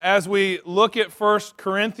As we look at 1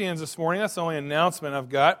 Corinthians this morning, that's the only announcement I've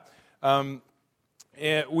got. And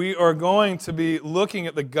we are going to be looking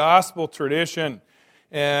at the gospel tradition.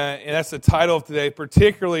 And that's the title of today,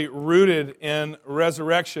 particularly rooted in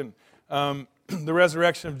resurrection, the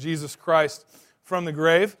resurrection of Jesus Christ from the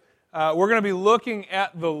grave. We're going to be looking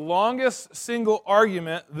at the longest single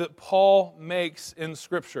argument that Paul makes in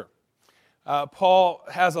Scripture. Paul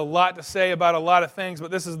has a lot to say about a lot of things, but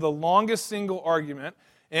this is the longest single argument,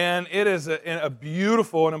 and it is a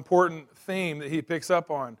beautiful and important theme that he picks up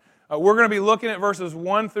on. We're going to be looking at verses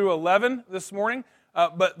 1 through 11 this morning,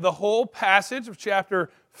 but the whole passage of chapter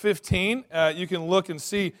 15, you can look and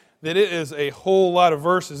see that it is a whole lot of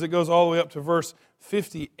verses. It goes all the way up to verse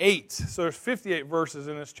 58. So there's 58 verses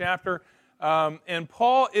in this chapter, and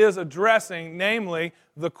Paul is addressing, namely,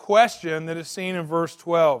 the question that is seen in verse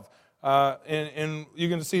 12. And you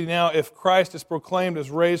can see now, if Christ is proclaimed as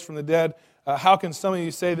raised from the dead, how can some of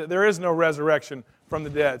you say that there is no resurrection from the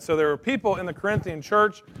dead? So there were people in the Corinthian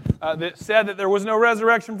church that said that there was no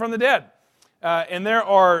resurrection from the dead. And there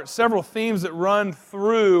are several themes that run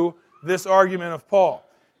through this argument of Paul.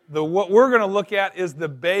 What we're going to look at is the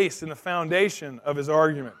base and the foundation of his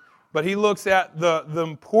argument. But he looks at the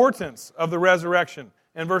importance of the resurrection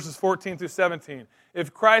in verses 14 through 17.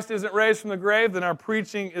 If Christ isn't raised from the grave, then our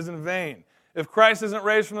preaching is in vain. If Christ isn't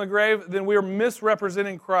raised from the grave, then we are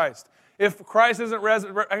misrepresenting Christ. If Christ isn't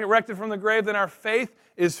resurrected from the grave, then our faith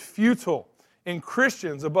is futile. And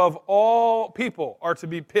Christians, above all people, are to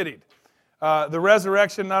be pitied. The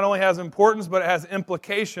resurrection not only has importance, but it has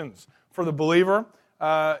implications for the believer.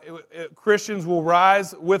 Christians will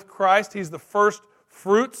rise with Christ. He's the first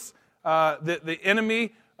fruits. The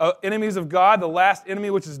enemies of God, the last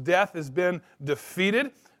enemy, which is death, has been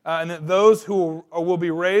defeated. And that those who will be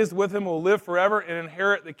raised with him will live forever and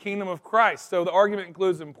inherit the kingdom of Christ. So the argument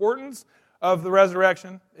includes the importance of the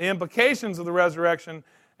resurrection, the implications of the resurrection,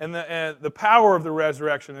 and the power of the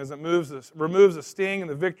resurrection as it removes the sting and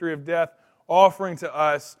the victory of death, offering to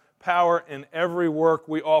us power in every work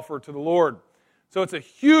we offer to the Lord. So it's a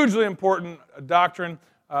hugely important doctrine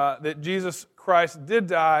that Jesus Christ did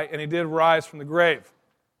die and he did rise from the grave.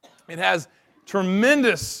 It has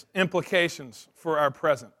tremendous implications for our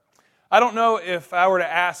present. I don't know if I were to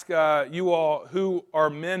ask you all who are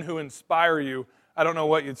men who inspire you, I don't know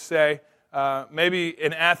what you'd say. Maybe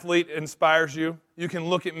an athlete inspires you. You can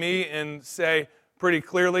look at me and say pretty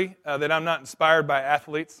clearly that I'm not inspired by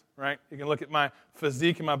athletes, right? You can look at my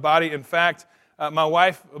physique and my body. In fact, my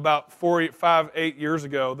wife, about 8 years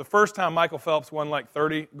ago, the first time Michael Phelps won like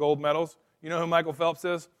 30 gold medals, you know who Michael Phelps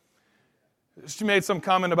is? She made some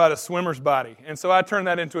comment about a swimmer's body. And so I turned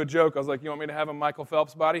that into a joke. I was like, you want me to have a Michael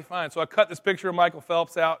Phelps body? Fine. So I cut this picture of Michael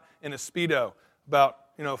Phelps out in a Speedo, about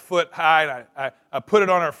a foot high. And I put it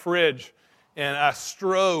on our fridge, and I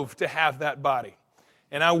strove to have that body.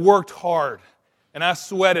 And I worked hard, and I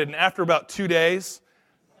sweated. And after about 2 days,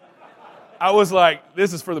 I was like,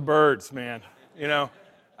 this is for the birds, man.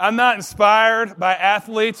 I'm not inspired by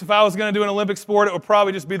athletes. If I was going to do an Olympic sport, it would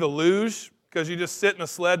probably just be the luge, because you just sit in a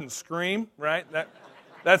sled and scream, right?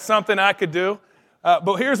 That's something I could do.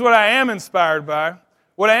 But here's what I am inspired by.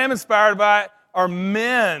 What I am inspired by are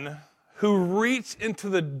men who reach into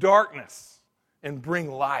the darkness and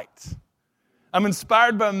bring light. I'm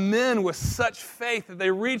inspired by men with such faith that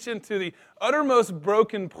they reach into the uttermost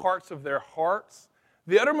broken parts of their hearts,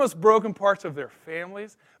 the uttermost broken parts of their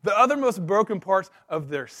families, the uttermost broken parts of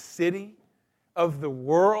their city, of the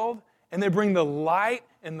world, and they bring the light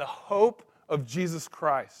and the hope of Jesus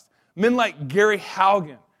Christ. Men like Gary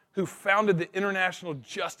Haugen, who founded the International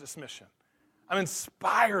Justice Mission. I'm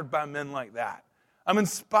inspired by men like that. I'm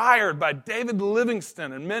inspired by David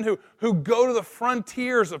Livingstone and men who go to the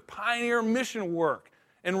frontiers of pioneer mission work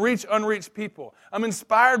and reach unreached people. I'm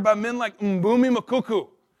inspired by men like Mbumi Makuku,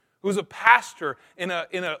 who's a pastor in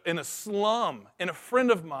a slum, and a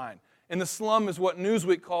friend of mine. And the slum is what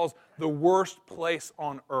Newsweek calls the worst place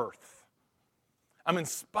on earth. I'm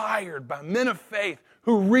inspired by men of faith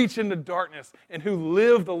who reach into darkness and who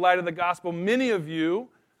live the light of the gospel. Many of you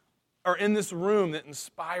are in this room that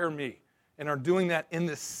inspire me and are doing that in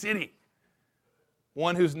this city.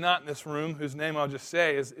 One who's not in this room, whose name I'll just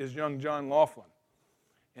say, is young John Laughlin.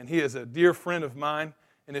 And he is a dear friend of mine.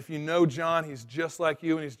 And if you know John, he's just like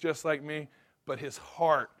you and he's just like me, but his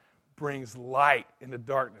heart brings light into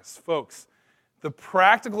darkness. Folks, the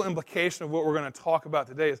practical implication of what we're going to talk about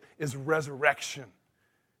today is resurrection.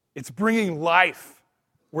 It's bringing life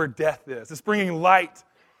where death is. It's bringing light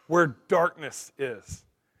where darkness is.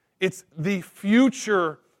 It's the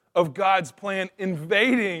future of God's plan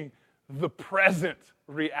invading the present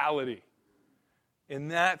reality. And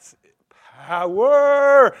that's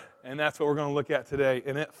power. And that's what we're going to look at today.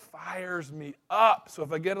 And it fires me up. So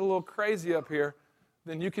if I get a little crazy up here,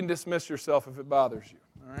 then you can dismiss yourself if it bothers you.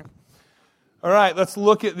 All right, let's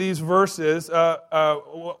look at these verses.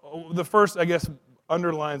 The first, I guess,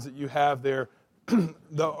 underlines that you have there.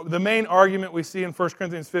 The main argument we see in 1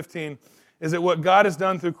 Corinthians 15 is that what God has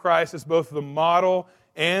done through Christ is both the model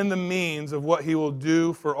and the means of what He will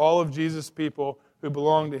do for all of Jesus' people who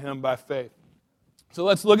belong to Him by faith. So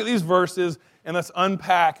let's look at these verses and let's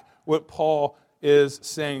unpack what Paul is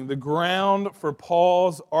saying. The ground for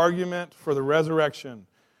Paul's argument for the resurrection.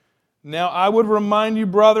 Now I would remind you,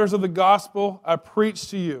 brothers, of the gospel I preached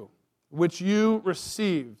to you, which you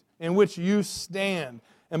received, in which you stand,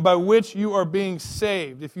 and by which you are being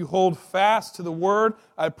saved, if you hold fast to the word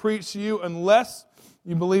I preached to you, unless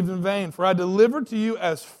you believed in vain. For I delivered to you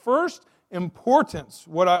as first importance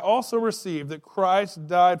what I also received, that Christ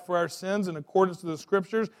died for our sins in accordance to the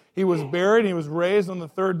Scriptures. He was buried, and He was raised on the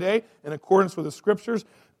third day in accordance with the Scriptures,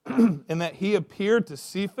 and that He appeared to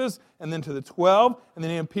Cephas, and then to the 12, and then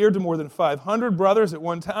He appeared to more than 500 brothers at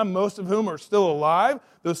one time, most of whom are still alive,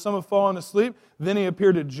 though some have fallen asleep. Then He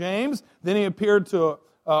appeared to James, then He appeared to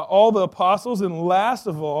all the apostles, and last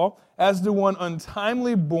of all, as to one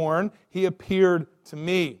untimely born, He appeared to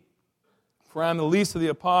me. For I am the least of the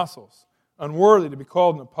apostles, unworthy to be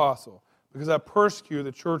called an apostle, because I persecute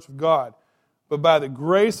the church of God. But by the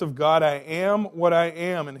grace of God I am what I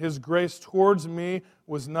am, and His grace towards me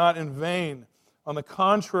was not in vain. On the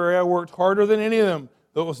contrary, I worked harder than any of them,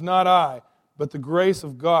 though it was not I, but the grace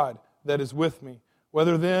of God that is with me.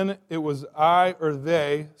 Whether then it was I or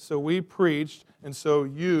they, so we preached, and so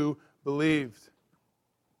you believed.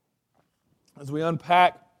 As we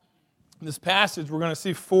unpack this passage, we're going to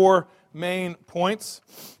see four main points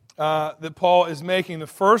that Paul is making. The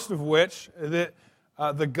first of which, that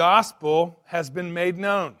the gospel has been made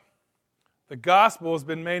known. The gospel has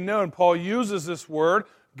been made known. Paul uses this word,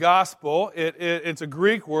 gospel. It's a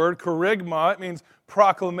Greek word, kerygma. It means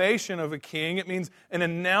proclamation of a king. It means an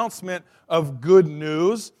announcement of good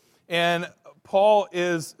news. And Paul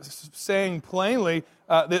is saying plainly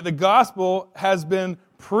that the gospel has been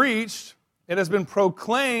preached, it has been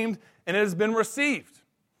proclaimed, and it has been received.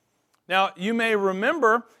 Now, you may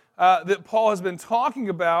remember that Paul has been talking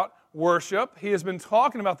about worship. He has been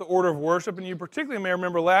talking about the order of worship, and you particularly may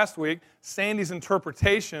remember last week Sandy's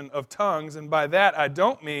interpretation of tongues, and by that I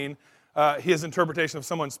don't mean his interpretation of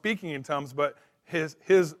someone speaking in tongues, but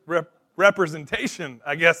his representation,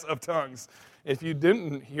 I guess, of tongues. If you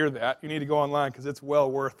didn't hear that, you need to go online because it's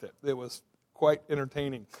well worth it. It was quite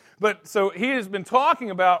entertaining. But so he has been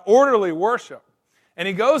talking about orderly worship. And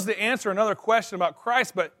he goes to answer another question about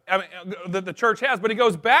Christ that the church has, but he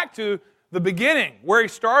goes back to the beginning, where he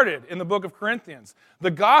started in the book of Corinthians.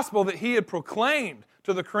 The gospel that he had proclaimed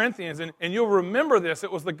to the Corinthians, and you'll remember this,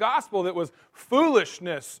 it was the gospel that was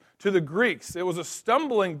foolishness to the Greeks. It was a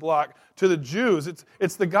stumbling block to the Jews.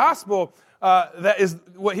 It's the gospel that is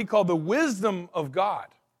what he called the wisdom of God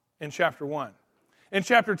in chapter 1. In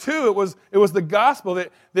chapter 2, it was the gospel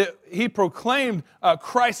that he proclaimed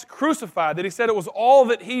Christ crucified, that he said it was all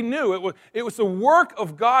that he knew. It was the work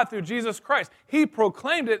of God through Jesus Christ. He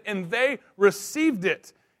proclaimed it, and they received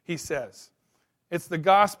it, he says. It's the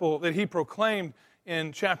gospel that he proclaimed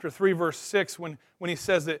in chapter 3, verse 6, when he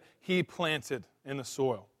says that he planted in the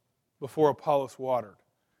soil before Apollos watered.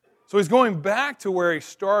 So he's going back to where he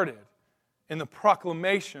started in the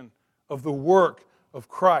proclamation of the work of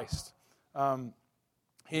Christ.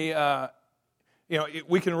 We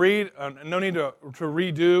can read, no need to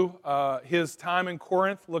redo his time in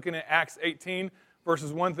Corinth, looking at Acts 18,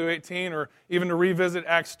 verses 1 through 18, or even to revisit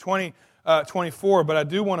Acts 20, 24. But I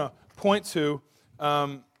do want to point to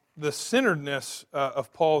the centeredness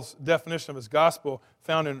of Paul's definition of his gospel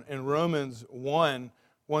found in Romans 1,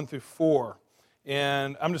 1 through 4.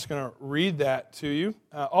 And I'm just going to read that to you.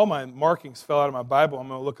 All my markings fell out of my Bible. I'm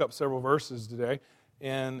going to look up several verses today.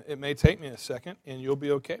 And it may take me a second, and you'll be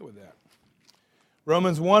okay with that.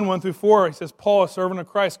 Romans 1, 1 through 4, he says, Paul, a servant of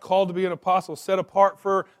Christ, called to be an apostle, set apart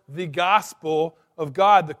for the gospel of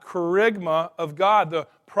God, the kerygma of God, the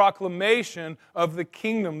proclamation of the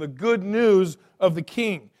kingdom, the good news of the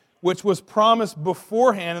King, which was promised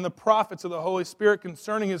beforehand in the prophets of the Holy Spirit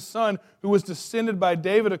concerning His Son, who was descended by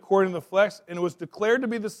David according to the flesh, and was declared to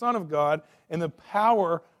be the Son of God in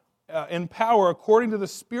power according to the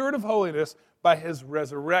Spirit of holiness, by His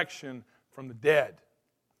resurrection from the dead.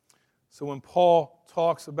 So when Paul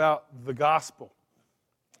talks about the gospel,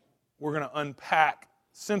 we're going to unpack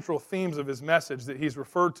central themes of his message that he's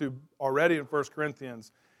referred to already in 1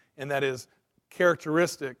 Corinthians, and that is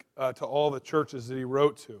characteristic to all the churches that he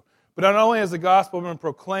wrote to. But not only has the gospel been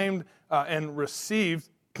proclaimed and received,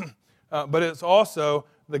 but it's also,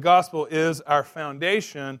 the gospel is our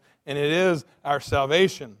foundation, and it is our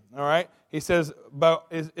salvation. All right? He says,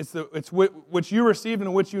 it's which you received and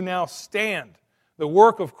in which you now stand. The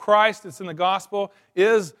work of Christ that's in the gospel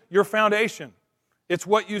is your foundation. It's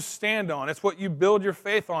what you stand on. It's what you build your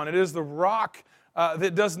faith on. It is the rock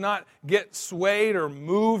that does not get swayed or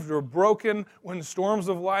moved or broken when storms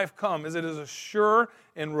of life come. It is a sure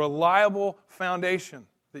and reliable foundation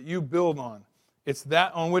that you build on. It's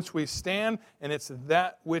that on which we stand, and it's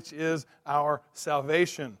that which is our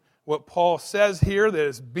salvation. What Paul says here, that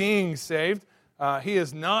is being saved, he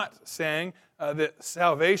is not saying that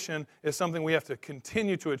salvation is something we have to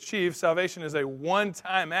continue to achieve. Salvation is a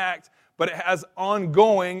one-time act, but it has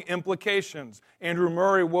ongoing implications. Andrew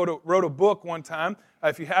Murray wrote a book one time.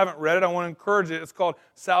 If you haven't read it, I want to encourage it. It's called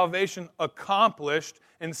Salvation Accomplished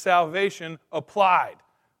and Salvation Applied.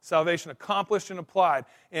 Salvation Accomplished and Applied.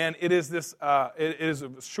 And it is it is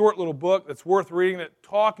a short little book that's worth reading, that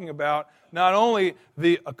talking about not only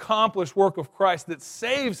the accomplished work of Christ that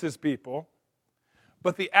saves His people,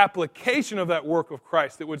 but the application of that work of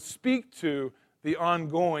Christ that would speak to the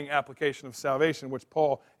ongoing application of salvation, which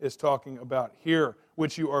Paul is talking about here,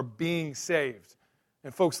 which you are being saved.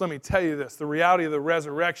 And folks, let me tell you this, the reality of the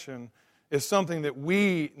resurrection is something that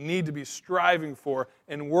we need to be striving for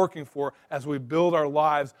and working for as we build our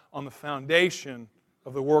lives on the foundation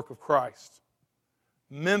of the work of Christ.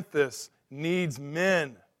 Memphis needs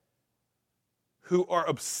men who are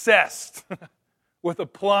obsessed with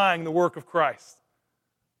applying the work of Christ,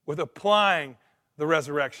 with applying the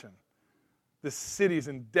resurrection. This city is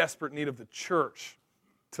in desperate need of the church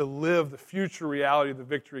to live the future reality of the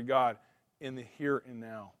victory of God in the here and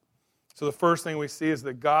now. So the first thing we see is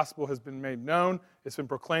the gospel has been made known. It's been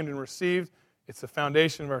proclaimed and received. It's the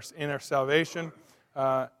foundation of our salvation.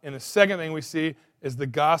 And the second thing we see is the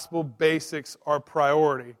gospel basics are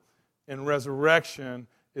priority, and resurrection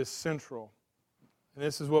is central. And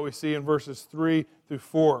this is what we see in verses 3 through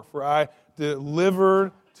 4. For I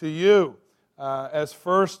delivered to you as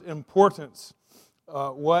first importance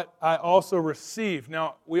what I also received.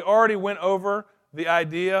 Now, we already went over the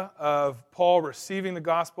idea of Paul receiving the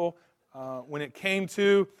gospel when it came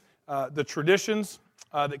to the traditions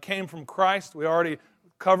that came from Christ. We already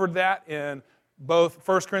covered that in both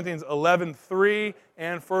 1 Corinthians 11:3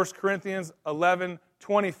 and 1 Corinthians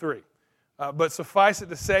 11:23. But suffice it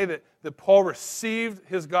to say that Paul received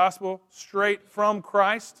his gospel straight from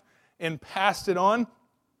Christ and passed it on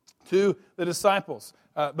to the disciples.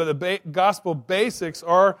 But the gospel basics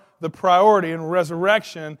are the priority, and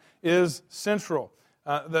resurrection is central.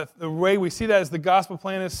 The way we see that is the gospel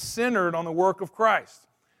plan is centered on the work of Christ.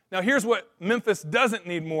 Now here's what Memphis doesn't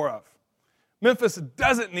need more of. Memphis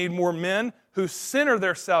doesn't need more men who center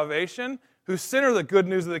their salvation, who center the good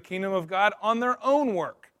news of the kingdom of God on their own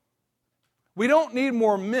work. We don't need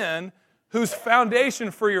more men whose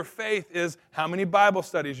foundation for your faith is how many Bible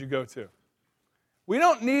studies you go to. We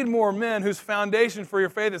don't need more men whose foundation for your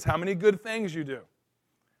faith is how many good things you do.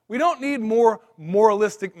 We don't need more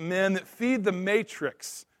moralistic men that feed the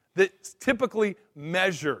matrix that typically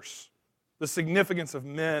measures the significance of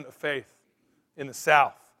men of faith in the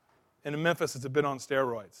South. And in Memphis, it's a bit on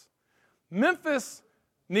steroids. Memphis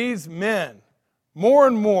needs men more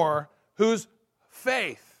and more whose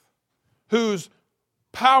faith, whose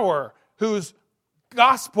power, whose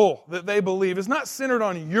gospel that they believe is not centered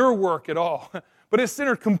on your work at all, but it's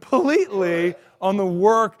centered completely on the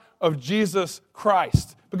work of Jesus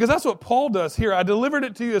Christ. Because that's what Paul does here. I delivered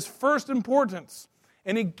it to you as first importance.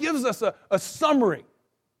 And he gives us a summary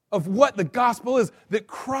of what the gospel is. That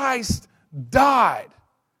Christ died.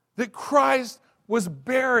 That Christ was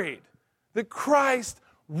buried. That Christ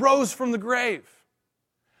rose from the grave.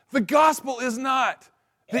 The gospel is not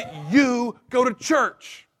that you go to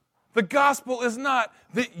church. The gospel is not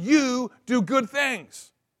that you do good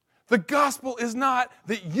things. The gospel is not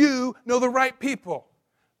that you know the right people.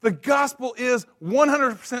 The gospel is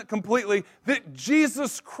 100% completely that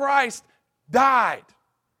Jesus Christ died.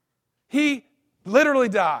 He literally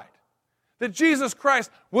died. That Jesus Christ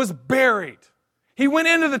was buried. He went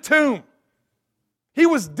into the tomb. He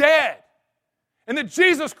was dead. And that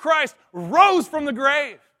Jesus Christ rose from the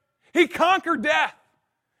grave. He conquered death.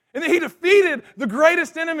 And that He defeated the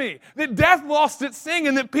greatest enemy. That death lost its sting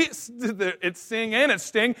and its sting,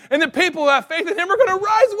 and that people who have faith in Him are going to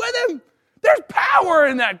rise with Him. There's power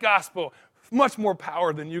in that gospel. Much more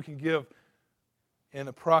power than you can give in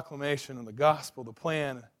the proclamation of the gospel. The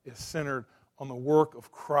plan is centered on the work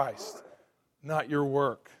of Christ, not your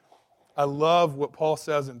work. I love what Paul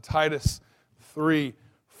says in Titus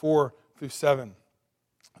 3:4-7.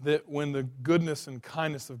 that when the goodness and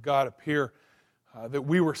kindness of God appear, that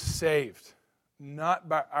we were saved, not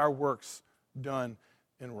by our works done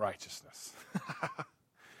in righteousness.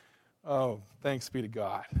 Oh, thanks be to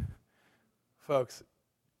God. Folks,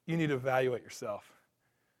 you need to evaluate yourself.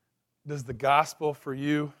 Does the gospel for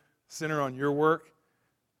you center on your work,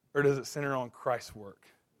 or does it center on Christ's work?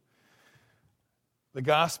 The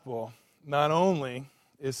gospel not only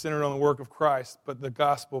is centered on the work of Christ, but the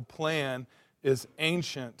gospel plan is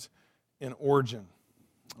ancient in origin.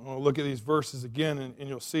 I'm going to look at these verses again, and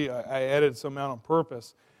you'll see I added some out on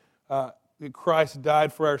purpose. That Christ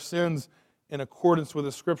died for our sins in accordance with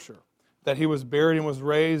the Scripture, that He was buried and was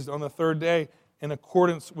raised on the third day in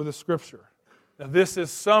accordance with the Scripture. Now, this is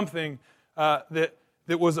something that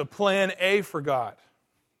was a plan A for God,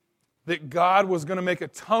 that God was going to make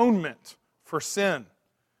atonement for sin,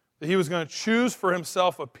 that He was going to choose for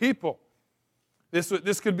Himself a people.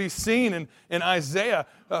 This could be seen in Isaiah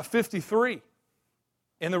 53.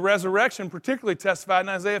 And the resurrection particularly testified in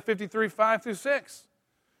Isaiah 53, 5 through 6.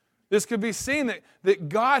 This could be seen that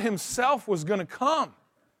God Himself was going to come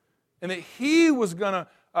and that He was going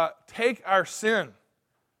to take our sin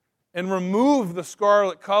and remove the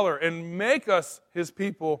scarlet color and make us His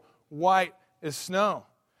people white as snow.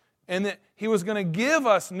 And that He was going to give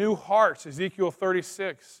us new hearts, Ezekiel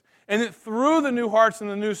 36. And that through the new hearts and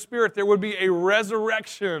the new spirit, there would be a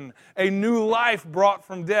resurrection, a new life brought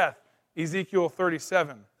from death, Ezekiel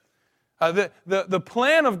 37. The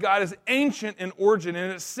plan of God is ancient in origin,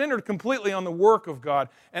 and it's centered completely on the work of God.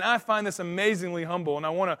 And I find this amazingly humble, and I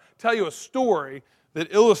want to tell you a story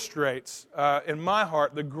that illustrates, in my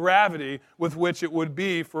heart, the gravity with which it would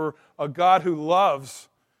be for a God who loves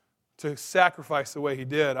to sacrifice the way He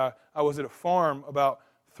did. I was at a farm about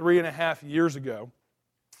 3.5 years ago.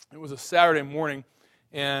 It was a Saturday morning,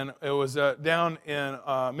 and it was down in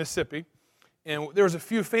Mississippi, and there was a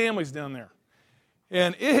few families down there.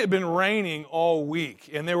 And it had been raining all week,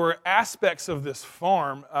 and there were aspects of this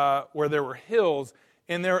farm where there were hills,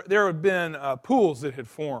 and there had been pools that had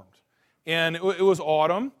formed. And it was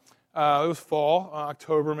autumn, it was fall,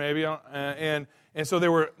 October maybe, and so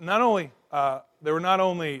there were not only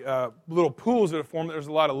little pools that had formed, there was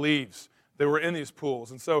a lot of leaves that were in these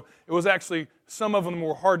pools. And so it was actually, some of them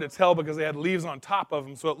were hard to tell because they had leaves on top of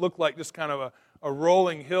them, so it looked like just kind of a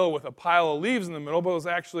rolling hill with a pile of leaves in the middle, but it was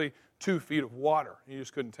actually 2 feet of water. You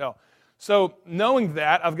just couldn't tell. So knowing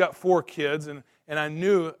that, I've got 4 kids, and I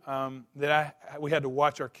knew that we had to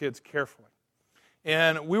watch our kids carefully.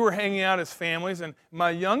 And we were hanging out as families, and my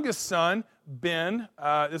youngest son, Ben,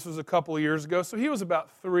 this was a couple of years ago, so he was about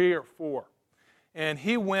 3 or 4. And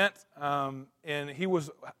he went, and he was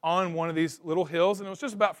on one of these little hills, and it was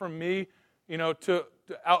just about from me, to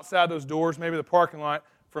outside those doors, maybe the parking lot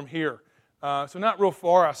from here. So not real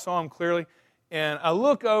far. I saw him clearly. And I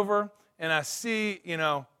look over, and I see,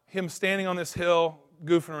 him standing on this hill,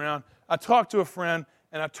 goofing around. I talk to a friend,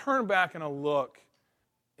 and I turn back and I look,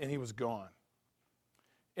 and he was gone.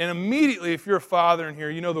 And immediately, if you're a father in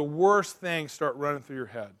here, the worst things start running through your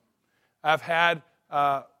head. I've had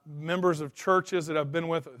members of churches that I've been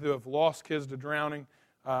with who have lost kids to drowning,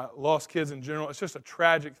 lost kids in general. It's just a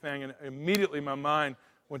tragic thing, and immediately my mind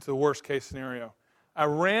went to the worst case scenario. I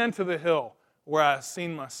ran to the hill where I had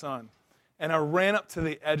seen my son, and I ran up to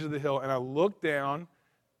the edge of the hill, and I looked down,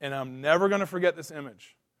 and I'm never going to forget this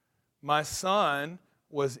image. My son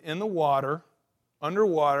was in the water,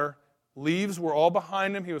 underwater. Leaves were all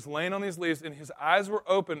behind him. He was laying on these leaves, and his eyes were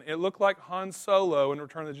open. It looked like Han Solo in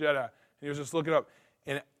Return of the Jedi. And he was just looking up,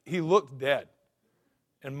 and he looked dead.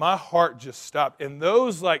 And my heart just stopped. In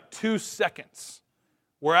those 2 seconds,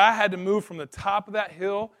 where I had to move from the top of that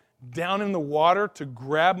hill down in the water to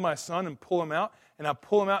grab my son and pull him out, and I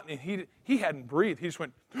pull him out, and he hadn't breathed. He just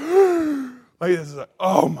went, like this.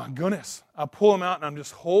 Oh my goodness. I pull him out, and I'm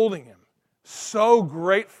just holding him. So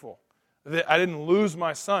grateful that I didn't lose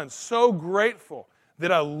my son. So grateful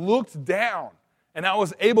that I looked down and I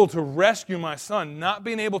was able to rescue my son, not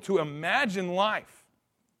being able to imagine life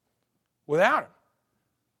without him.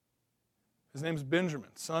 His name's Benjamin,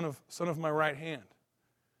 son of my right hand.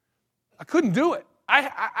 I couldn't do it.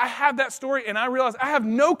 I have that story, and I realized I have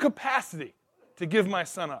no capacity to give my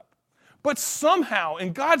son up. But somehow,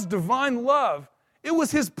 in God's divine love, it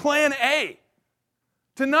was His plan A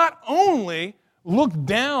to not only look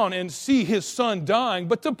down and see His son dying,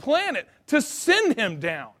 but to plan it, to send Him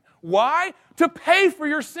down. Why? To pay for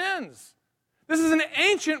your sins. This is an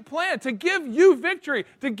ancient plan to give you victory,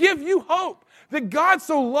 to give you hope. That God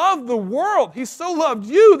so loved the world, He so loved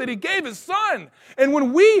you that He gave His Son. And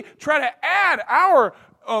when we try to add our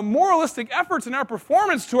moralistic efforts and our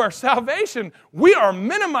performance to our salvation, we are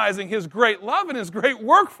minimizing His great love and His great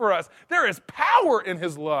work for us. There is power in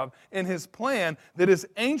His love and His plan that is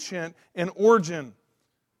ancient in origin.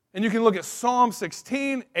 And you can look at Psalm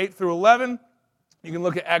 16, 8 through 11. You can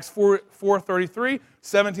look at Acts 4:33,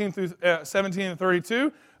 17 and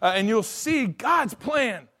 32, and you'll see God's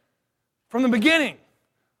plan from the beginning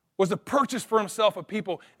was to purchase for Himself a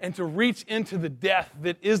people and to reach into the death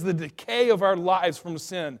that is the decay of our lives from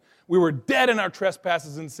sin. We were dead in our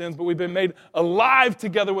trespasses and sins, but we've been made alive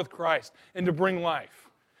together with Christ and to bring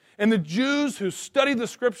life. And the Jews who studied the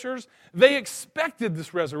Scriptures, they expected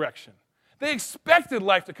this resurrection. They expected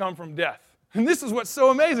life to come from death. And this is what's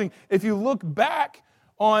so amazing. If you look back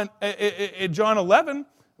on John 11,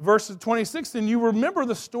 verse 26, and you remember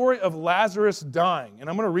the story of Lazarus dying. And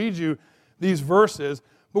I'm going to read you these verses.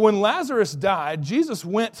 But when Lazarus died, Jesus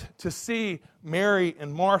went to see Mary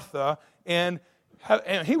and Martha, and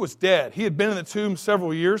he was dead. He had been in the tomb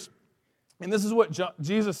several years. And this is what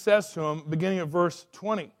Jesus says to him, beginning at verse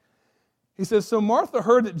 20. He says, "So Martha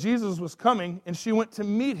heard that Jesus was coming, and she went to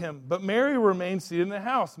meet him. But Mary remained seated in the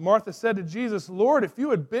house. Martha said to Jesus, 'Lord, if you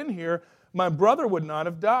had been here, my brother would not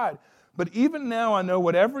have died. But even now I know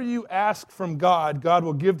whatever you ask from God, God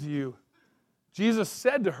will give to you.' Jesus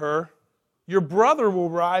said to her, 'Your brother will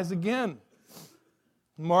rise again.'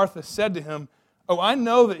 Martha said to him, 'Oh, I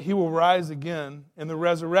know that he will rise again in the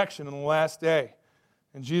resurrection on the last day.'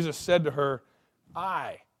 And Jesus said to her,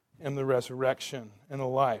 'I am the resurrection and the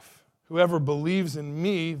life. Whoever believes in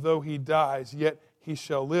me, though he dies, yet he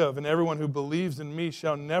shall live. And everyone who believes in me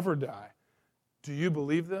shall never die.' Do you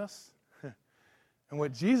believe this?" And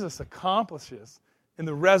what Jesus accomplishes in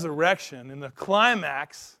the resurrection, in the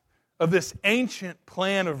climax of this ancient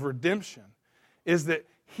plan of redemption, is that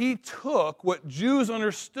He took what Jews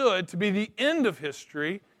understood to be the end of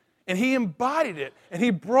history, and He embodied it, and He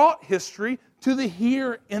brought history to the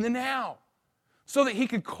here and the now, so that He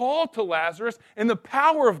could call to Lazarus in the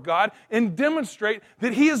power of God and demonstrate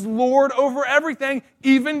that He is Lord over everything,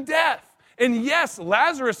 even death. And yes,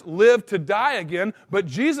 Lazarus lived to die again, but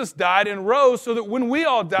Jesus died and rose so that when we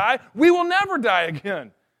all die, we will never die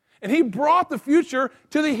again. And He brought the future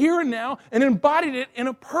to the here and now and embodied it in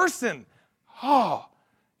a person. Oh,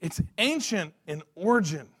 it's ancient in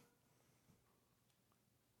origin.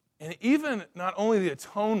 And even not only the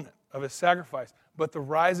atonement of His sacrifice, but the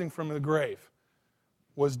rising from the grave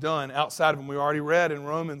was done outside of Him. We already read in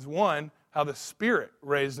Romans 1 how the Spirit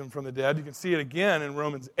raised Him from the dead. You can see it again in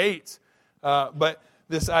Romans 8. But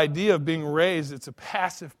this idea of being raised, it's a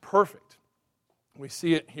passive perfect. We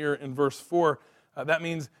see it here in verse 4. That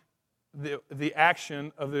means the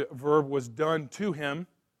action of the verb was done to Him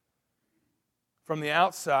from the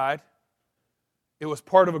outside. It was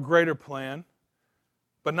part of a greater plan.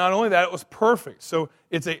 But not only that, it was perfect. So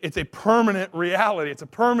it's a permanent reality. It's a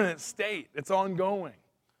permanent state. It's ongoing.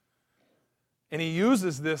 And He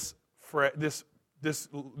uses this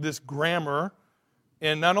grammar,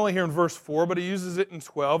 and not only here in verse 4, but He uses it in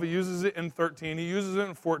 12, He uses it in 13, He uses it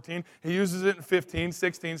in 14, He uses it in 15,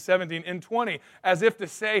 16, 17, and 20, as if to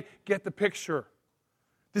say, get the picture.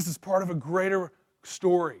 This is part of a greater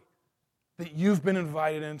story that you've been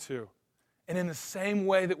invited into. And in the same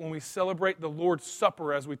way that when we celebrate the Lord's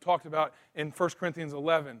Supper, as we talked about in 1 Corinthians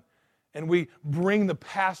 11, and we bring the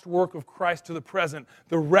past work of Christ to the present,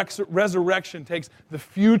 the resurrection takes the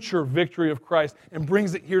future victory of Christ and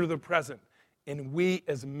brings it here to the present. And we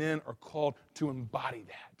as men are called to embody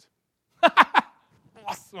that.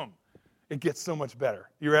 Awesome. It gets so much better.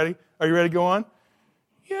 You ready? Are you ready to go on?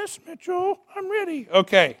 Yes, Mitchell, I'm ready.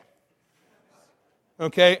 Okay,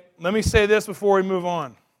 let me say this before we move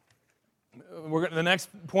on. The next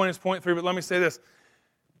point is point 3, but let me say this.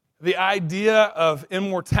 The idea of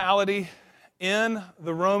immortality in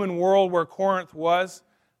the Roman world where Corinth was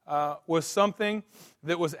something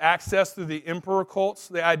that was accessed through the emperor cults.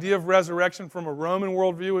 The idea of resurrection from a Roman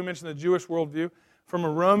worldview, we mentioned the Jewish worldview, from a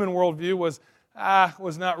Roman worldview was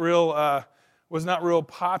not real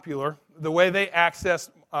popular. The way they accessed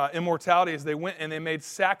immortality is they went and they made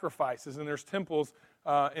sacrifices, and there's temples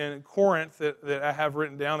in Corinth that I have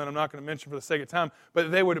written down that I'm not going to mention for the sake of time, but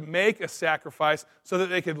they would make a sacrifice so that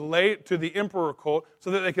they could lay to the emperor cult, so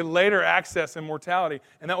that they could later access immortality,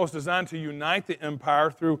 and that was designed to unite the empire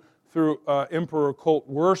through emperor cult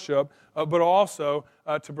worship, but also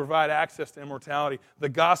to provide access to immortality. The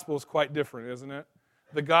gospel is quite different, isn't it?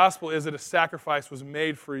 The gospel is that a sacrifice was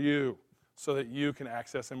made for you so that you can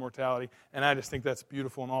access immortality, and I just think that's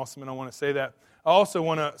beautiful and awesome, and I want to say that. I also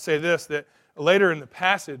want to say this, that later in the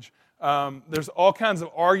passage, there's all kinds of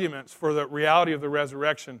arguments for the reality of the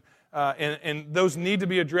resurrection. and those need to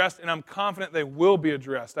be addressed, and I'm confident they will be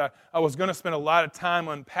addressed. I was going to spend a lot of time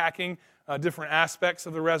unpacking different aspects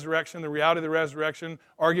of the resurrection, the reality of the resurrection,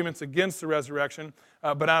 arguments against the resurrection,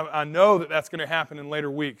 but I know that that's going to happen in later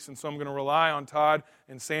weeks, and so I'm going to rely on Todd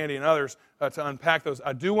and Sandy and others to unpack those.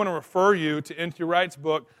 I do want to refer you to N.T. Wright's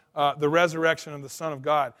book, The Resurrection of the Son of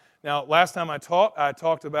God. Now, last time I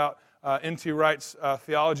talked about N.T. Wright's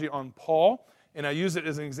theology on Paul, and I use it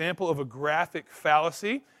as an example of a graphic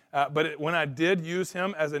fallacy. But when I did use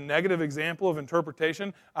him as a negative example of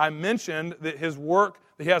interpretation, I mentioned that his work,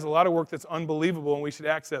 that he has a lot of work that's unbelievable and we should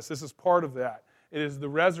access. This is part of that. It is the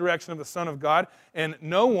resurrection of the Son of God, and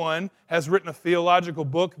no one has written a theological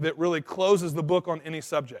book that really closes the book on any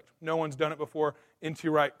subject. No one's done it before. N.T.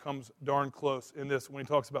 Wright comes darn close in this when he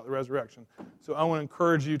talks about the resurrection. So I want to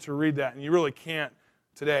encourage you to read that, and you really can't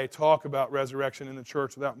today talk about resurrection in the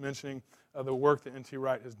church without mentioning the work that N.T.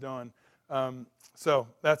 Wright has done. So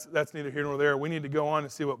that's neither here nor there. We need to go on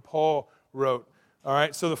and see what Paul wrote. All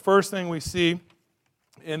right. So the first thing we see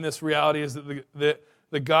in this reality is that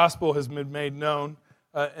the gospel has been made known,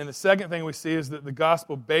 and the second thing we see is that the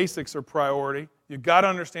gospel basics are priority. You've got to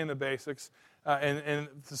understand the basics, and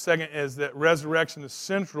the second is that resurrection is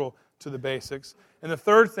central to the basics. And the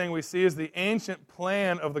third thing we see is the ancient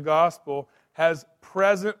plan of the gospel has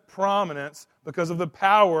present prominence because of the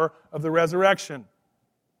power of the resurrection.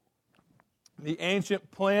 The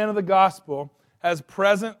ancient plan of the gospel has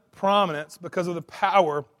present prominence because of the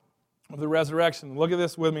power of the resurrection. Look at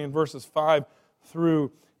this with me in verses 5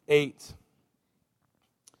 through 8.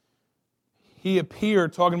 He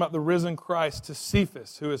appeared, talking about the risen Christ, to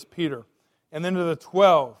Cephas, who is Peter, and then to the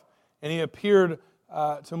 12. And he appeared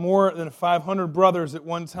to more than 500 brothers at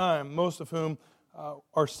one time, most of whom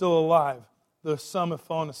are still alive, though some have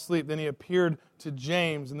fallen asleep. Then he appeared to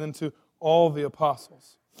James, and then to all the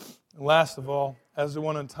apostles. And last of all, as the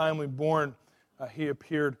one untimely born, he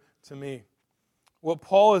appeared to me. What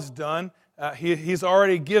Paul has done, he's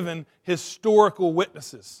already given historical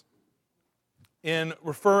witnesses in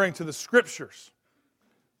referring to the Scriptures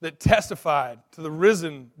that testified to the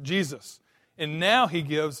risen Jesus. And now he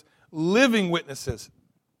gives living witnesses.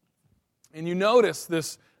 And you notice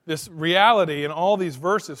this reality in all these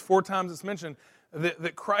verses. 4 times it's mentioned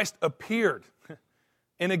that Christ appeared.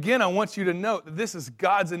 And again, I want you to note that this is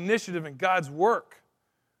God's initiative and God's work.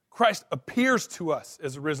 Christ appears to us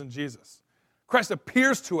as a risen Jesus. Christ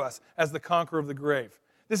appears to us as the conqueror of the grave.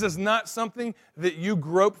 This is not something that you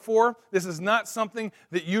grope for. This is not something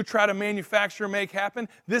that you try to manufacture or make happen.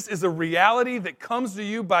 This is a reality that comes to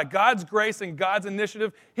you by God's grace and God's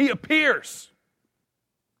initiative. He appears.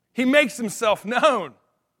 He makes himself known.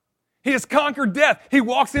 He has conquered death. He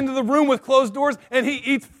walks into the room with closed doors and he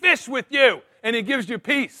eats fish with you. And he gives you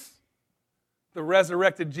peace. The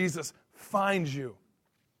resurrected Jesus finds you.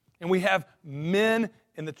 And we have men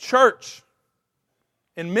in the church,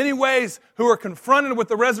 in many ways, who are confronted with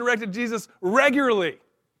the resurrected Jesus regularly.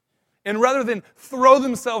 And rather than throw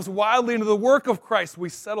themselves wildly into the work of Christ, we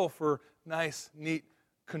settle for nice, neat,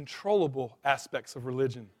 controllable aspects of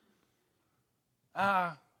religion.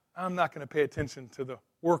 I'm not going to pay attention to the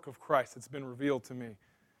work of Christ that's been revealed to me.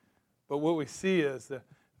 But what we see is that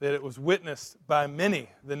it was witnessed by many,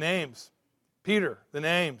 the names. Peter, the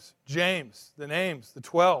names. James, the names. The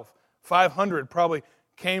 12. 500 probably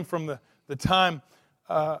came from the time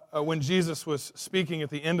when Jesus was speaking at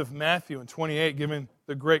the end of Matthew in 28, giving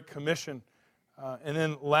the Great Commission. And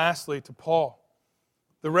then lastly to Paul.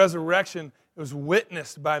 The resurrection was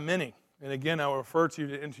witnessed by many. And again, I will refer to you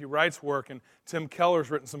to N.T. Wright's work, and Tim Keller's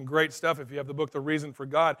written some great stuff. If you have the book, The Reason for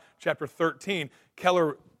God, chapter 13,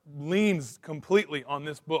 Keller leans completely on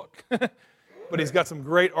this book. But he's got some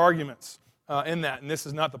great arguments in that, and this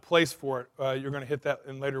is not the place for it. You're going to hit that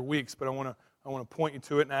in later weeks, but I want to point you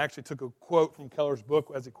to it. And I actually took a quote from Keller's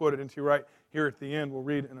book as he quoted N.T. Wright here at the end. We'll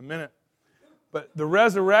read in a minute. But the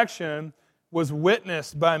resurrection was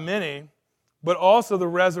witnessed by many, but also the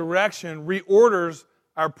resurrection reorders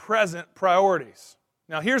our present priorities.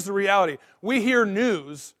 Now, here's the reality. We hear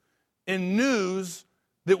news, and news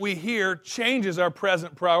that we hear changes our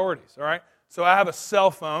present priorities, all right? So I have a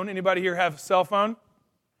cell phone. Anybody here have a cell phone?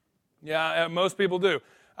 Yeah, most people do.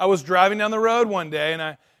 I was driving down the road one day,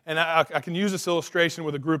 and I can use this illustration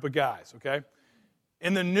with a group of guys, okay?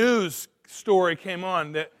 And the news story came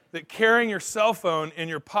on that carrying your cell phone in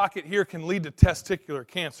your pocket here can lead to testicular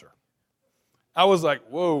cancer. I was like,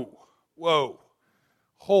 whoa,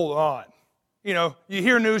 hold on. You know, you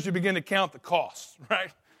hear news, you begin to count the costs,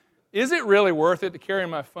 right? Is it really worth it to carry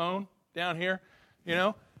my phone down here? You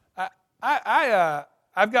know,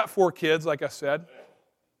 I've got 4 kids, like I said,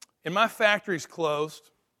 and my factory's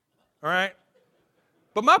closed, all right?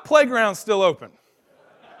 But my playground's still open.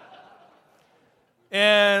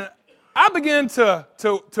 And I begin to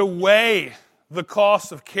weigh the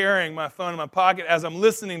cost of carrying my phone in my pocket as I'm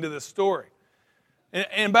listening to this story.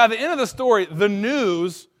 And by the end of the story, the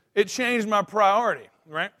news, it changed my priority,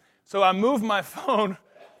 right? So I moved my phone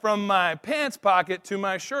from my pants pocket to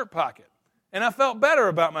my shirt pocket. And I felt better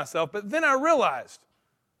about myself, but then I realized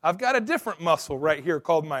I've got a different muscle right here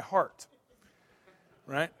called my heart,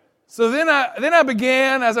 right? So then I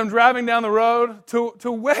began, as I'm driving down the road,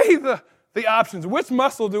 to weigh the options. Which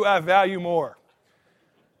muscle do I value more?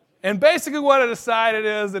 And basically what I decided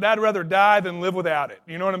is that I'd rather die than live without it.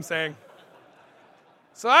 You know what I'm saying?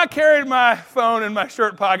 So I carried my phone in my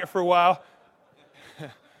shirt pocket for a while.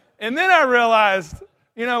 And then I realized,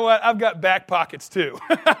 you know what, I've got back pockets too.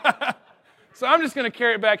 So I'm just going to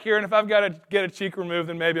carry it back here, and if I've got to get a cheek removed,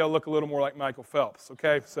 then maybe I'll look a little more like Michael Phelps,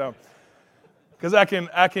 okay? So, because I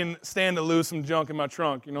can stand to lose some junk in my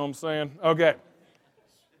trunk, you know what I'm saying? Okay.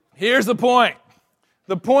 Here's the point.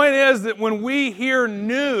 The point is that when we hear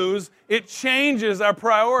news, it changes our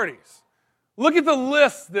priorities. Look at the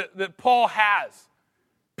list that Paul has.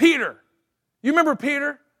 Peter. You remember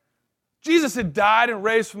Peter? Jesus had died and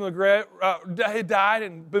raised from the grave, had died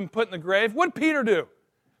and been put in the grave. What did Peter do?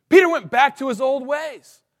 Peter went back to his old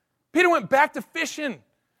ways. Peter went back to fishing.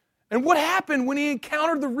 And what happened when he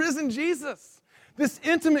encountered the risen Jesus? This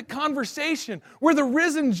intimate conversation where the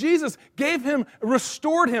risen Jesus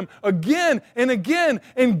restored him again and again,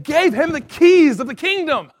 and gave him the keys of the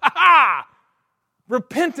kingdom. Ha ha!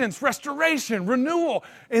 Repentance, restoration, renewal.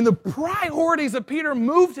 And the priorities of Peter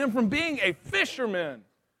moved him from being a fisherman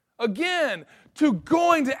again to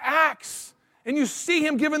going to Acts. And you see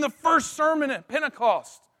him giving the first sermon at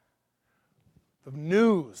Pentecost. The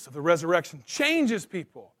news of the resurrection changes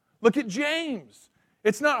people. Look at James.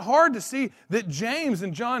 It's not hard to see that James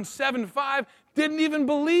in John 7:5 didn't even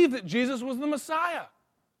believe that Jesus was the Messiah.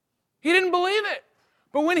 He didn't believe it.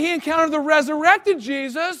 But when he encountered the resurrected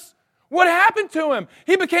Jesus, what happened to him?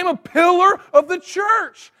 He became a pillar of the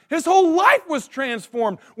church. His whole life was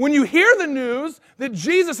transformed. When you hear the news that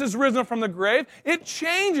Jesus is risen from the grave, it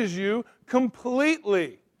changes you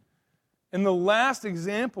completely. And the last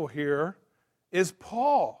example here is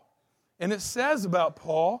Paul. And it says about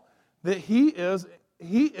Paul that he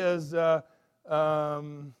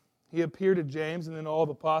appeared to James and then all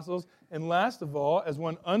the apostles. And last of all, as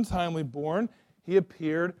one untimely born, he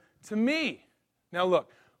appeared to me. Now look,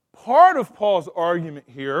 part of Paul's argument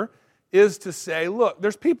here is to say, look,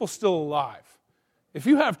 there's people still alive. If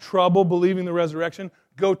you have trouble believing the resurrection,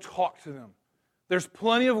 go talk to them. There's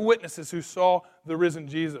plenty of witnesses who saw the risen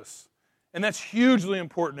Jesus. And that's hugely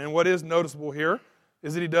important. And what is noticeable here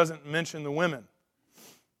is that he doesn't mention the women,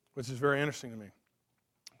 which is very interesting to me.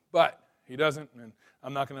 But he doesn't, and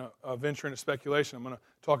I'm not going to venture into speculation. I'm going to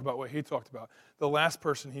talk about what he talked about. The last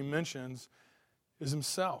person he mentions is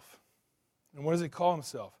himself. And what does he call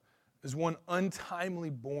himself? As one untimely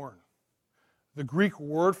born. The Greek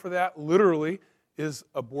word for that literally is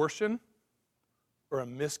abortion or a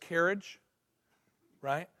miscarriage,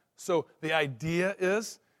 right? So the idea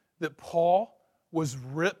is that Paul was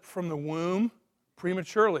ripped from the womb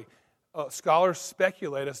prematurely. Scholars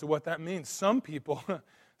speculate as to what that means. Some people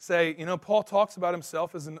say, Paul talks about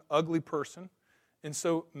himself as an ugly person, and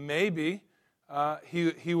so maybe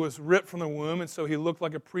he was ripped from the womb, and so he looked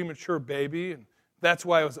like a premature baby, and that's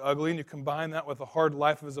why it was ugly. And you combine that with the hard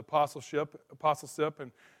life of his apostleship,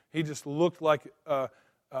 and he just looked like a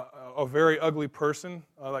very ugly person,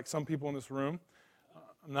 like some people in this room.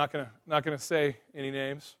 I'm not gonna say any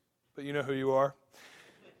names, but you know who you are.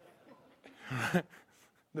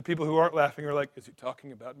 The people who aren't laughing are like, is he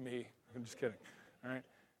talking about me? I'm just kidding. All right.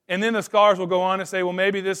 And then the scholars will go on to say, well,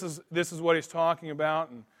 maybe this is what he's talking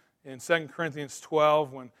about in 2 Corinthians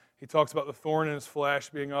 12 when he talks about the thorn in his flesh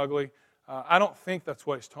being ugly. I don't think that's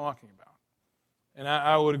what he's talking about. And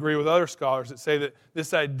I would agree with other scholars that say that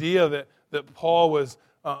this idea that Paul was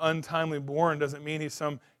untimely born doesn't mean he's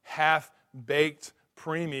some half-baked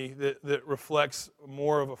preemie that reflects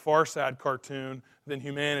more of a Far Side cartoon than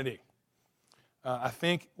humanity. I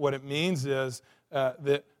think what it means is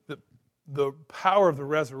that the power of the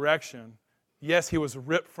resurrection, yes, he was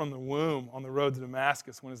ripped from the womb on the road to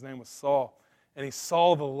Damascus when his name was Saul, and he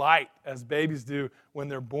saw the light as babies do when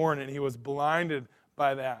they're born, and he was blinded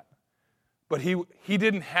by that. But he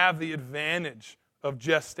didn't have the advantage of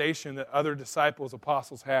gestation that other disciples,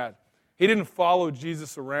 apostles had. He didn't follow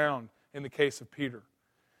Jesus around in the case of Peter.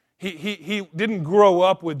 He didn't grow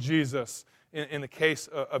up with Jesus in the case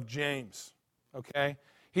of James. Okay?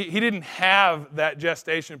 He didn't have that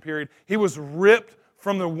gestation period. He was ripped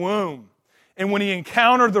from the womb. And when he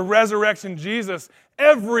encountered the resurrection Jesus,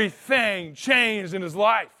 everything changed in his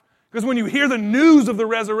life. Because when you hear the news of the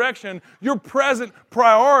resurrection, your present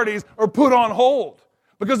priorities are put on hold.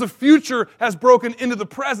 Because the future has broken into the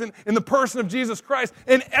present in the person of Jesus Christ,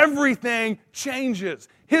 and everything changes.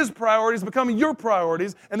 His priorities become your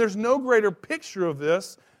priorities, and there's no greater picture of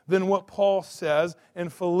this than what Paul says in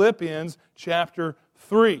Philippians chapter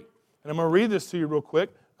 3. And I'm going to read this to you real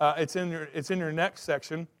quick. It's in your next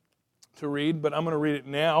section to read, but I'm going to read it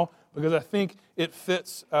now because I think it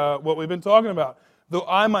fits what we've been talking about. Though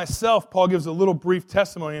I myself, Paul gives a little brief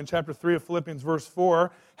testimony in chapter 3 of Philippians, verse 4,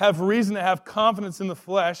 have reason to have confidence in the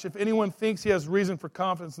flesh. If anyone thinks he has reason for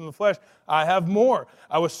confidence in the flesh, I have more.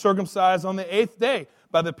 I was circumcised on the 8th day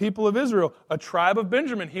by the people of Israel, a tribe of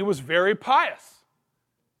Benjamin. He was very pious.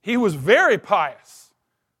 He was very pious.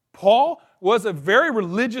 Paul was a very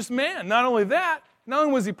religious man. Not only that, not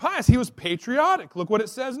only was he pious, he was patriotic. Look what it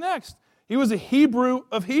says next. He was a Hebrew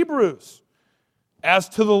of Hebrews. As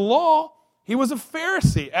to the law, he was a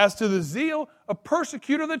Pharisee. As to the zeal, a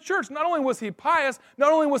persecutor of the church. Not only was he pious,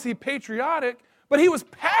 not only was he patriotic, but he was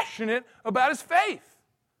passionate about his faith.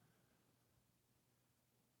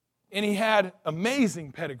 And he had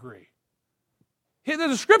amazing pedigree. The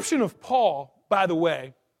description of Paul, by the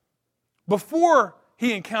way, before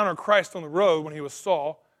he encountered Christ on the road when he was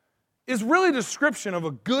Saul, is really a description of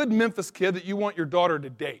a good Memphis kid that you want your daughter to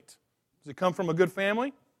date. Does he come from a good family?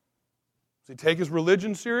 Does he take his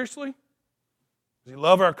religion seriously? Does he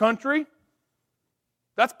love our country?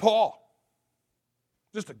 That's Paul.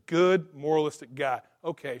 Just a good, moralistic guy.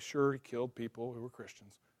 Okay, sure, he killed people who were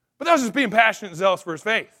Christians. But that was just being passionate and zealous for his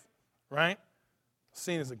faith, right?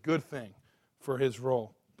 Seen as a good thing for his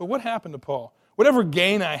role. But what happened to Paul? Whatever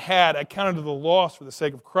gain I had, I counted to the loss for the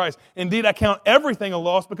sake of Christ. Indeed, I count everything a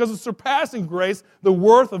loss because of surpassing grace, the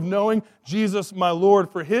worth of knowing Jesus my Lord.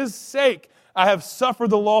 For his sake, I have suffered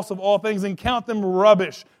the loss of all things and count them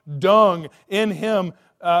rubbish, dung in him,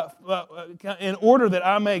 in order that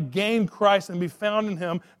I may gain Christ and be found in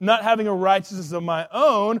him, not having a righteousness of my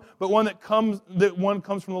own, but one that comes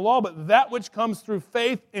from the law, but that which comes through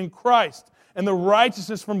faith in Christ, and the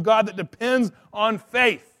righteousness from God that depends on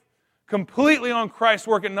faith. Completely on Christ's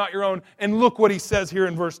work and not your own. And look what he says here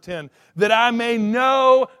in verse 10. That I may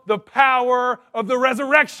know the power of the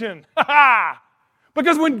resurrection.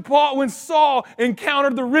 Because when Saul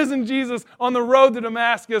encountered the risen Jesus on the road to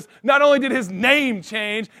Damascus, not only did his name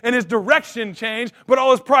change and his direction change, but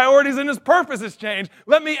all his priorities and his purposes changed.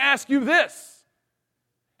 Let me ask you this.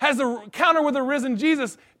 Has the encounter with the risen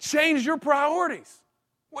Jesus changed your priorities?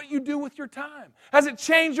 What you do with your time? Has it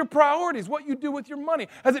changed your priorities? What you do with your money?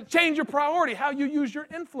 Has it changed your priority? How you use your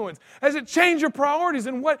influence? Has it changed your priorities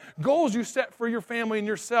and what goals you set for your family and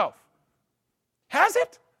yourself? Has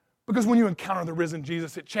it? Because when you encounter the risen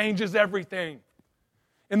Jesus, it changes everything.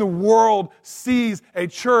 And the world sees a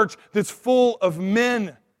church that's full of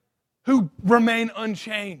men who remain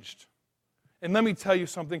unchanged. And let me tell you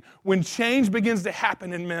something. When change begins to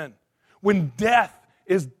happen in men, when death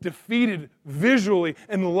is defeated visually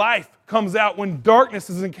and life comes out, when darkness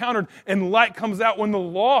is encountered and light comes out, when the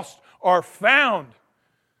lost are found,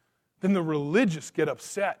 then the religious get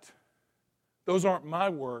upset. Those aren't my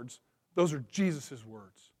words. Those are Jesus'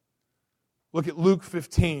 words. Look at Luke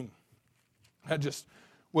 15. I just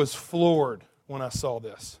was floored when I saw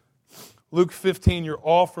this. Luke 15, you're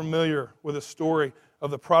all familiar with the story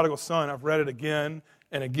of the prodigal son. I've read it again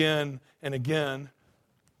and again and again.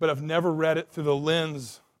 But I've never read it through the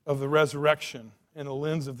lens of the resurrection and the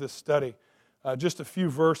lens of this study. Just a few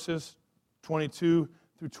verses, 22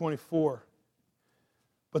 through 24.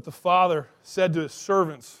 But the father said to his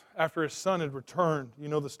servants after his son had returned, you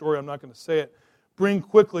know the story, I'm not going to say it, bring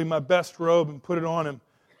quickly my best robe and put it on him.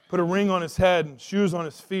 Put a ring on his head and shoes on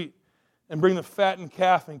his feet, and bring the fattened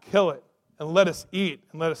calf and kill it, and let us eat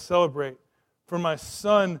and let us celebrate. For my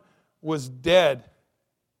son was dead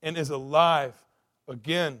and is alive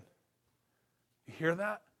again. You hear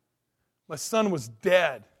that? My son was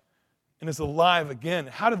dead and is alive again.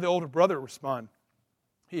 How did the older brother respond?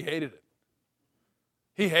 He hated it.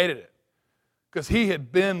 He hated it. Because he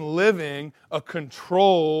had been living a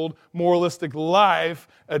controlled, moralistic life,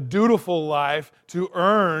 a dutiful life to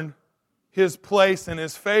earn his place and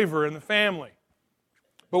his favor in the family.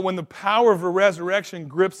 But when the power of a resurrection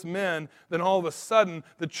grips men, then all of a sudden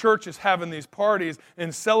the church is having these parties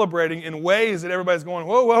and celebrating in ways that everybody's going,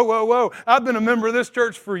 whoa, whoa, whoa, whoa. I've been a member of this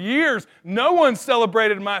church for years. No one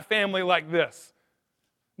celebrated my family like this.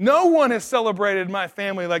 No one has celebrated my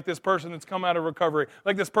family like this person that's come out of recovery,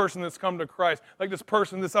 like this person that's come to Christ, like this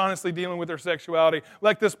person that's honestly dealing with their sexuality,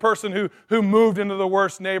 like this person who moved into the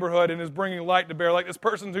worst neighborhood and is bringing light to bear, like this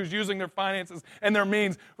person who's using their finances and their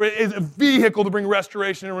means as a vehicle to bring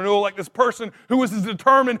restoration and renewal, like this person who was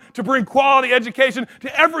determined to bring quality education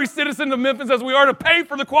to every citizen of Memphis as we are to pay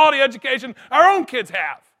for the quality education our own kids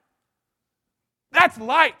have. That's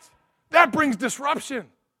light. That brings disruption.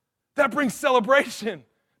 That brings celebration.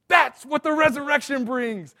 That's what the resurrection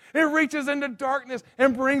brings. It reaches into darkness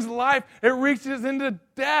and brings life. It reaches into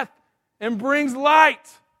death and brings light.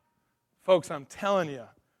 Folks, I'm telling you,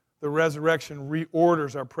 the resurrection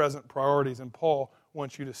reorders our present priorities, and Paul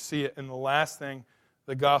wants you to see it. And the last thing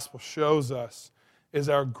the gospel shows us is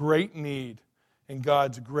our great need and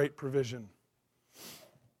God's great provision.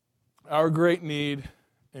 Our great need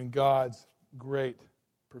and God's great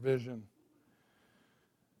provision.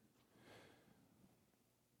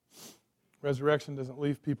 Resurrection doesn't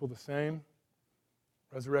leave people the same.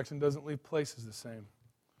 Resurrection doesn't leave places the same.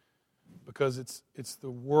 Because it's the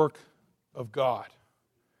work of God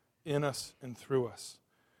in us and through us.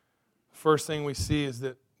 The first thing we see is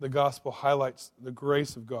that the gospel highlights the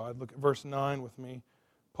grace of God. Look at verse 9 with me.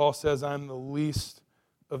 Paul says, I'm the least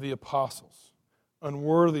of the apostles,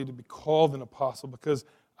 unworthy to be called an apostle because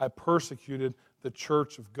I persecuted the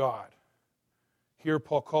church of God. Here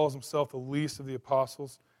Paul calls himself the least of the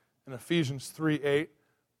apostles. In Ephesians 3:8,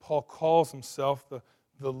 Paul calls himself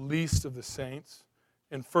the least of the saints.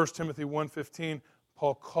 In 1 Timothy 1:15,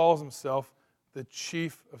 Paul calls himself the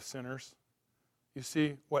chief of sinners. You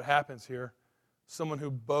see what happens here. Someone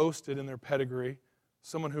who boasted in their pedigree,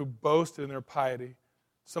 someone who boasted in their piety,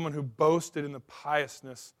 someone who boasted in the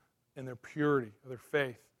piousness and their purity of their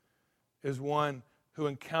faith is one who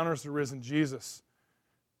encounters the risen Jesus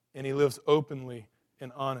and he lives openly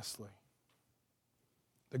and honestly.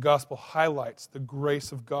 The gospel highlights the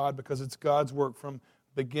grace of God because it's God's work from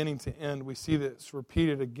beginning to end. We see that it's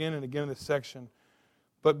repeated again and again in this section.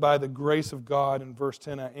 But by the grace of God, in verse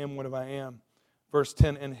 10, I am what I am. Verse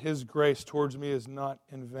 10, and His grace towards me is not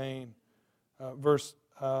in vain. Verse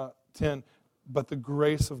 10, but the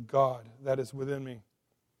grace of God that is within me.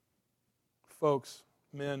 Folks,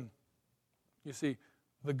 men, you see,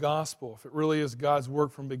 the gospel, if it really is God's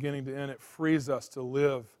work from beginning to end, it frees us to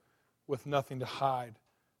live with nothing to hide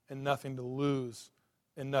and nothing to lose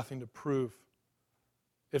and nothing to prove.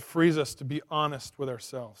 It frees us to be honest with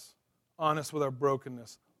ourselves, honest with our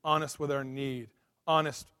brokenness, honest with our need,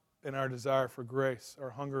 honest in our desire for grace,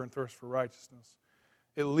 our hunger and thirst for righteousness.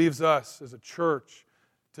 It leaves us as a church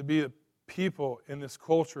to be the people in this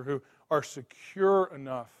culture who are secure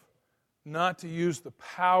enough not to use the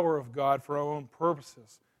power of God for our own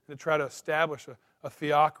purposes and to try to establish a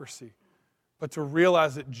theocracy, but to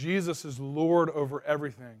realize that Jesus is Lord over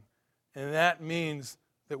everything. And that means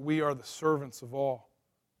that we are the servants of all,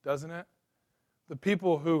 doesn't it? The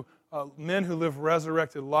people who, men who live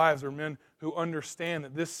resurrected lives are men who understand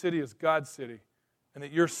that this city is God's city, and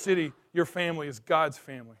that your city, your family is God's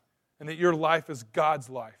family, and that your life is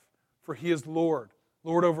God's life, for He is Lord,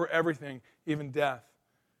 Lord over everything, even death.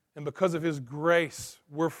 And because of His grace,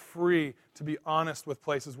 we're free to be honest with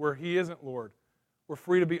places where He isn't Lord. We're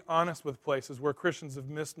free to be honest with places where Christians have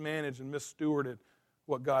mismanaged and misstewarded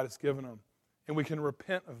what God has given them. And we can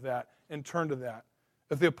repent of that and turn to that.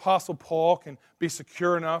 If the Apostle Paul can be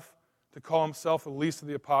secure enough to call himself the least of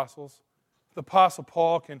the apostles, if the Apostle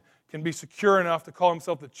Paul can be secure enough to call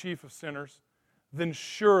himself the chief of sinners, then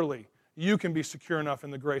surely you can be secure enough in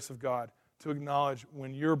the grace of God to acknowledge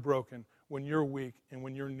when you're broken, when you're weak, and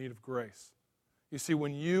when you're in need of grace. You see,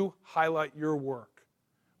 when you highlight your work,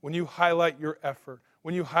 when you highlight your effort,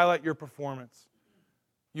 when you highlight your performance,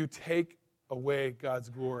 you take away God's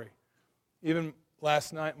glory. Even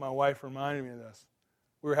last night, my wife reminded me of this.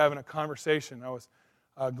 We were having a conversation. I was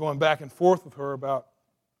going back and forth with her about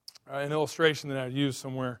an illustration that I'd used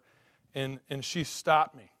somewhere, and she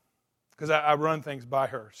stopped me because I run things by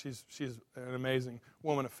her. She's an amazing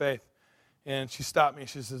woman of faith. And she stopped me.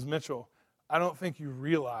 She says, Mitchell, I don't think you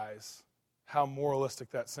realize how moralistic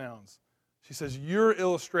that sounds. She says, your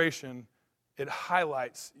illustration, it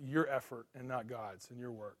highlights your effort and not God's in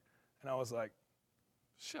your work. And I was like,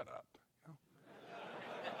 shut up.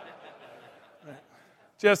 Right.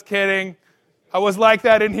 Just kidding. I was like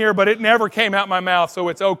that in here, but it never came out my mouth, so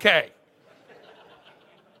it's okay.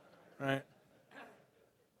 Right?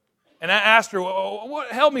 And I asked her, well,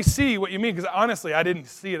 help me see what you mean, because honestly, I didn't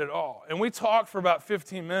see it at all. And we talked for about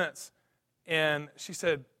 15 minutes, and she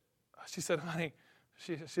said, honey,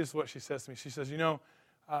 this is what she says to me. She says,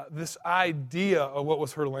 this idea of what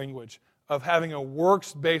was her language, of having a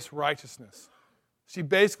works-based righteousness. She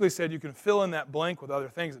basically said you can fill in that blank with other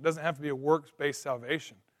things. It doesn't have to be a works-based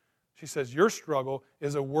salvation. She says your struggle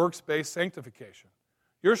is a works-based sanctification.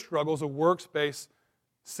 Your struggle is a works-based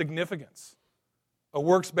significance, a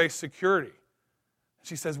works-based security.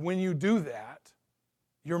 She says when you do that,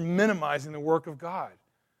 you're minimizing the work of God.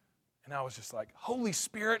 And I was just like, Holy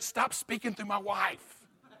Spirit, stop speaking through my wife.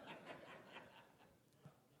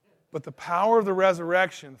 But the power of the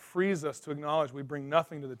resurrection frees us to acknowledge we bring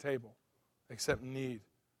nothing to the table except need.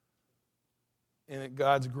 And that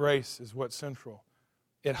God's grace is what's central.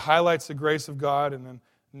 It highlights the grace of God, and then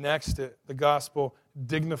next the gospel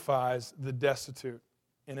dignifies the destitute,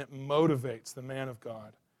 and it motivates the man of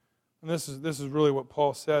God. And this is really what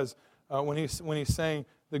Paul says when he's saying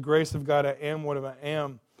the grace of God, I am what I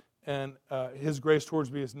am, and His grace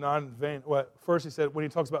towards me is not in vain. Well, first he said when he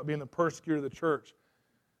talks about being the persecutor of the church.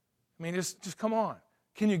 I mean, just come on.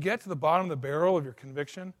 Can you get to the bottom of the barrel of your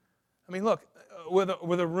conviction? I mean, look,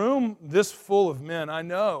 with a room this full of men, I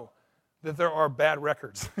know that there are bad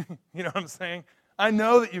records. You know what I'm saying? I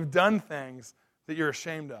know that you've done things that you're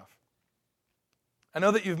ashamed of. I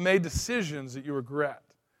know that you've made decisions that you regret.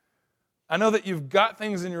 I know that you've got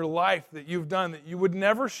things in your life that you've done that you would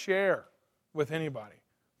never share with anybody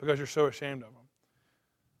because you're so ashamed of them.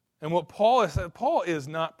 And what Paul is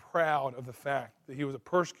not proud of the fact that he was a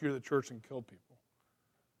persecutor of the church and killed people.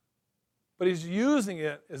 But he's using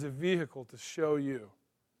it as a vehicle to show you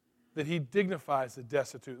that he dignifies the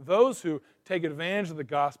destitute. Those who take advantage of the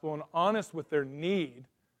gospel and are honest with their need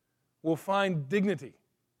will find dignity.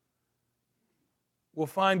 Will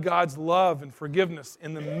find God's love and forgiveness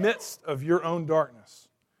in the midst of your own darkness.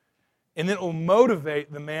 And it will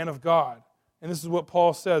motivate the man of God. And this is what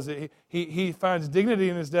Paul says. He finds dignity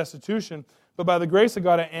in his destitution. But by the grace of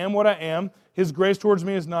God, I am what I am. His grace towards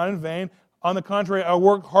me is not in vain. On the contrary, I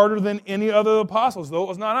work harder than any other apostles, though it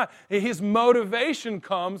was not I. His motivation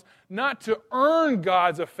comes not to earn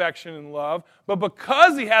God's affection and love, but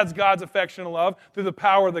because he has God's affection and love through the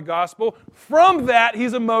power of the gospel, from that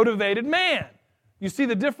he's a motivated man. You see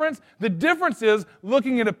the difference? The difference is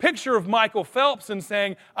looking at a picture of Michael Phelps and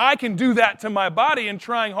saying, I can do that to my body, and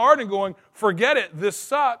trying hard and going, forget it, this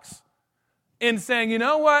sucks. And saying, you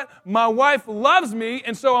know what? My wife loves me,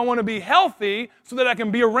 and so I want to be healthy so that I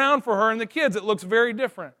can be around for her and the kids. It looks very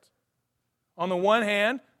different. On the one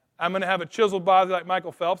hand, I'm going to have a chiseled body like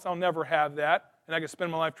Michael Phelps. I'll never have that, and I can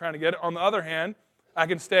spend my life trying to get it. On the other hand, I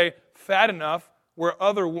can stay fat enough where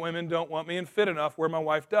other women don't want me and fit enough where my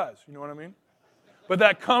wife does. You know what I mean? But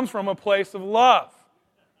that comes from a place of love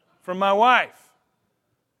from my wife.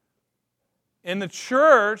 And the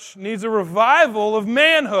church needs a revival of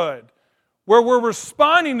manhood where we're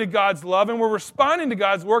responding to God's love and we're responding to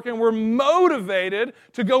God's work and we're motivated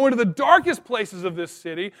to go into the darkest places of this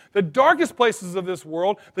city, the darkest places of this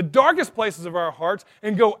world, the darkest places of our hearts,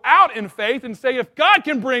 and go out in faith and say, if God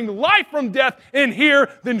can bring life from death in here,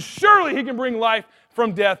 then surely He can bring life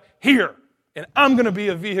from death here. And I'm going to be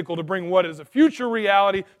a vehicle to bring what is a future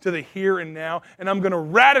reality to the here and now. And I'm going to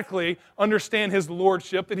radically understand His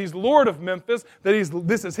lordship, that He's Lord of Memphis, that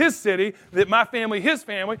this is His city, that my family, His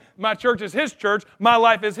family, my church is His church, my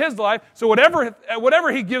life is His life. So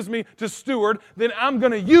whatever He gives me to steward, then I'm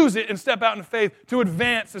going to use it and step out in faith to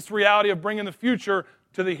advance this reality of bringing the future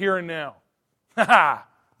to the here and now.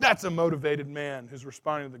 That's a motivated man who's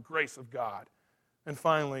responding to the grace of God. And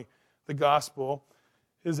finally, the gospel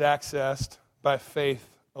is accessed by faith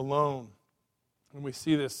alone. And we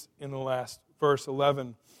see this in the last verse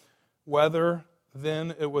 11. Whether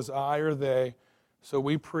then it was I or they, so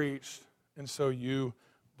we preached, and so you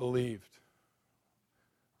believed.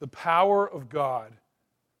 The power of God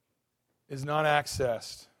is not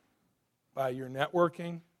accessed by your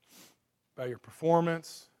networking, by your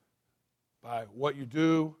performance, by what you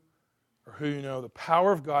do, or who you know. The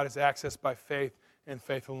power of God is accessed by faith and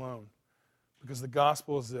faith alone. Because the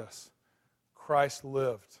gospel is this: Christ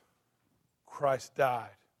lived, Christ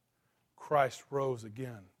died, Christ rose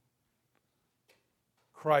again.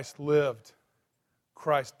 Christ lived,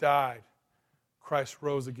 Christ died, Christ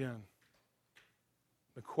rose again.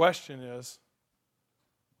 The question is,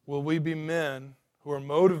 will we be men who are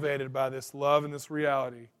motivated by this love and this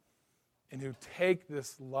reality and who take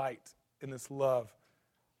this light and this love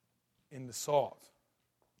into salt,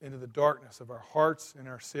 into the darkness of our hearts and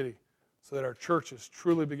our city, so that our churches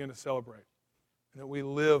truly begin to celebrate and that we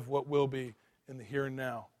live what will be in the here and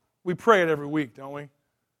now. We pray it every week, don't we?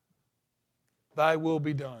 Thy will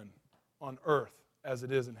be done on earth as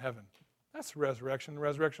it is in heaven. That's the resurrection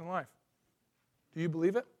life. Do you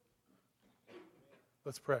believe it?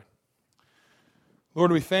 Let's pray.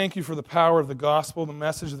 Lord, we thank You for the power of the gospel, the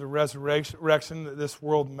message of the resurrection, that this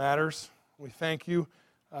world matters. We thank you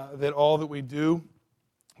that all that we do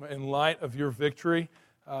in light of your victory,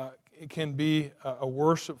 it can be a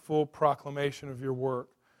worshipful proclamation of your work.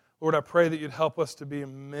 Lord, I pray that you'd help us to be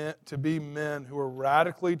men who are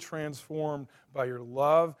radically transformed by your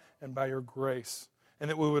love and by your grace, and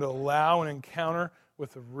that we would allow an encounter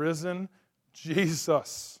with the risen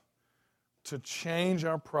Jesus to change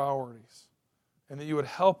our priorities, and that you would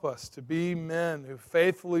help us to be men who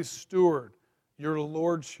faithfully steward your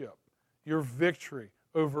lordship, your victory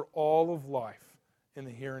over all of life in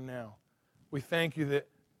the here and now. We thank you that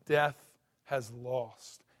death has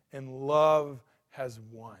lost and love has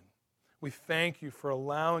won. We thank you for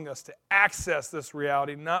allowing us to access this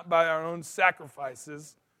reality, not by our own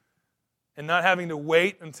sacrifices and not having to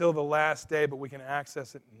wait until the last day, but we can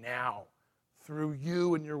access it now through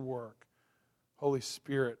you and your work. Holy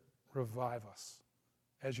Spirit, revive us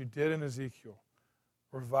as you did in Ezekiel.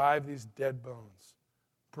 Revive these dead bones.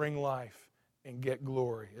 Bring life and get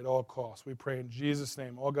glory at all costs. We pray in Jesus'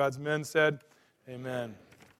 name. All God's men said, amen.